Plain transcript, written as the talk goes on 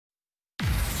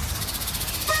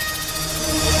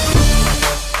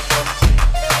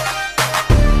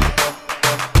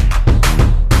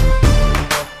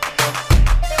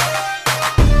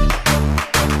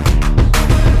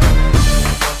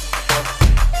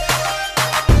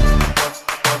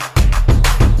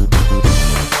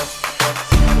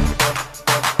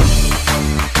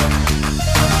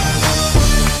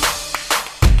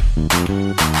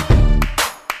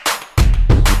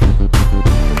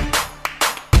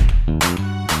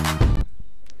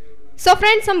So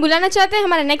friends, हम बुलाना चाहते हैं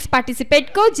हमारे नेक्स्ट पार्टिसिपेट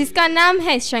को, जिसका नाम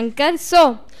है Shankar. So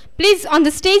please on the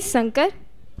stage Shankar.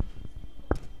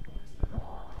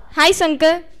 हाय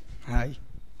शंकर. हाय.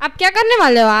 आप क्या करने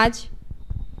वाले हो आज?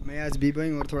 मैं आज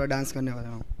बी-बॉइंग और थोड़ा डांस करने वाला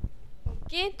हूँ.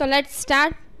 ओके, तो let's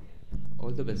start.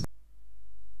 All the best.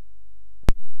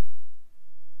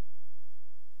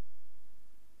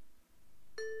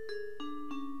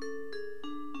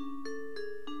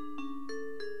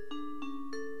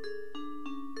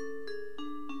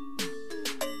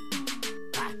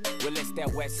 Well, it's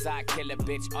that west side killer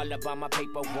bitch. All about my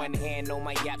paper, one hand on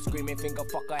my yap, screaming finger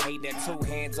fucker hater. Two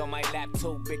hands on my lap,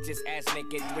 two bitches ass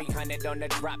naked, 300 on the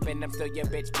drop, and I'm still your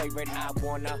bitch favorite. I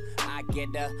wanna, I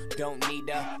get her, don't need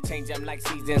her. Change them like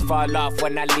seasons, fall off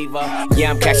when I leave her.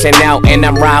 Yeah, I'm cashing out and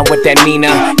I'm riding with that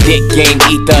Nina. Dick game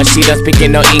ether, she done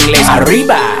speaking no English.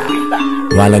 Arriba!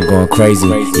 While I'm going crazy,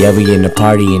 yeah, we in the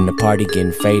party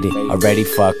getting faded. Already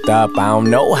fucked up, I don't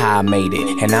know how I made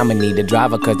it. And I'ma need a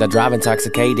driver cause I drive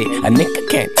intoxicated. A nigga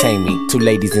can't tame me, two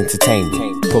ladies entertain me.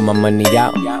 Put my money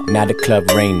out, now the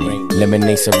club raining.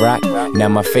 Lemonade rock, now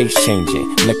my face changing.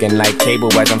 Looking like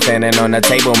cable as I'm standing on the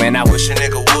table. Man, I wish a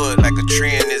nigga would, like a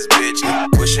tree in this bitch.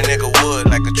 Wish a nigga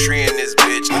would, like a tree in this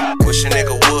bitch. Wish a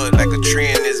nigga would, like a tree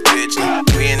in this bitch.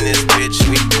 We in this bitch,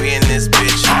 we in this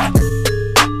bitch.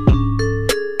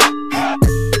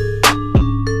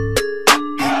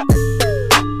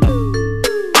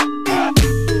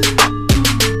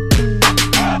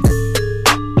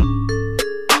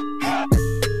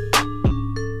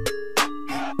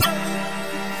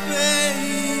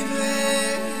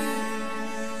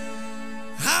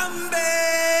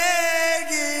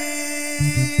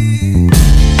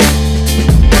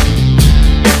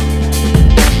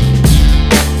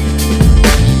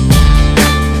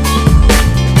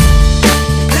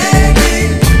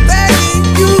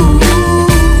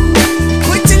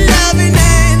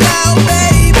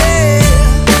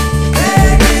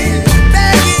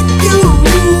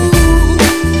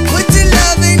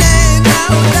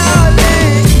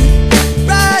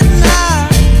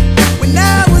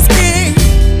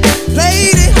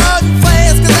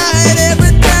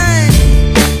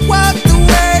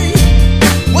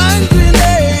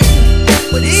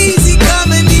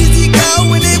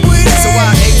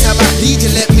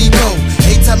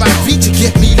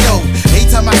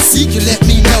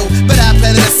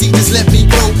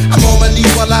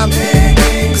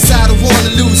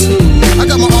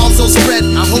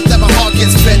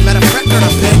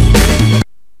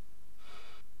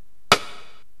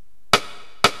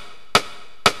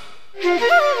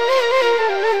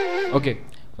 Okay,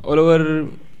 all over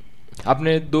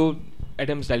आपने 2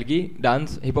 item style की,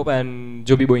 dance, hip hop and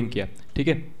जो भी Boeing किया, ठीक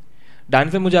है.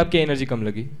 Dance में मुझे आपकी एनर्जी कम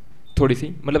लगी थोड़ी सी.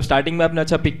 मतलब स्टार्टिंग में आपने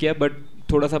अच्छा पिक किया, बट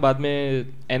थोड़ा सा बाद में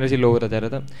एनर्जी लो होता जा रहा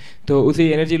था. तो उसी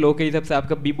एनर्जी लो के हिसाब से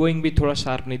आपका बी बोइंग भी थोड़ा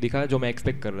शार्प नहीं दिखा, जो मैं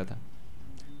एक्सपेक्ट कर रहा था,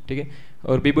 ठीक है.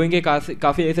 और बी बोइंग के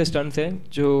काफ़ी ऐसे स्टंट्स हैं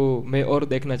जो मैं और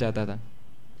देखना चाहता था,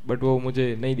 बट वो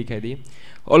मुझे नहीं दिखाई दी.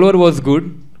 All over was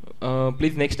good.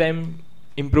 Please next time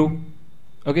improve.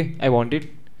 Okay, I want it.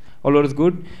 All was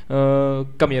good.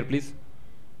 Come here, please.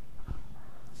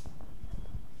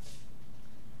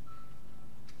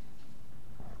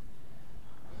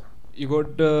 You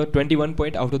got 21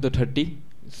 point out of the 30,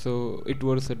 so it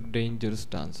was a dangerous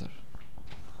dancer.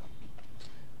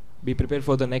 Be prepared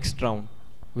for the next round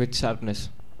with sharpness.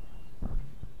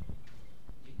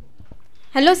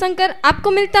 Hello Shankar,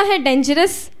 आपको मिलता है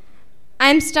dangerous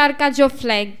IMSTAR का जो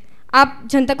flag. आप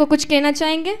जनता को कुछ कहना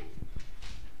चाहेंगे?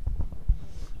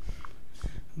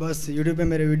 बस यूट्यूब पे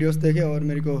मेरे वीडियोस देखें और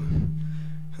मेरे को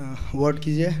वोट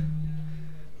कीजिए.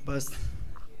 बस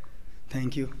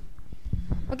थैंक यू.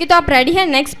 ओके, तो आप रेडी हैं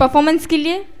नेक्स्ट परफॉर्मेंस के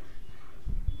लिए?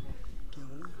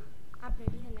 आप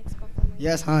रेडी हैं नेक्स्ट परफॉर्मेंस?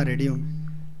 यस, हाँ रेडी हूँ.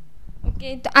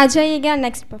 ओके, तो आ जाइएगा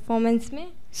नेक्स्ट परफॉर्मेंस में.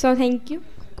 So thank you.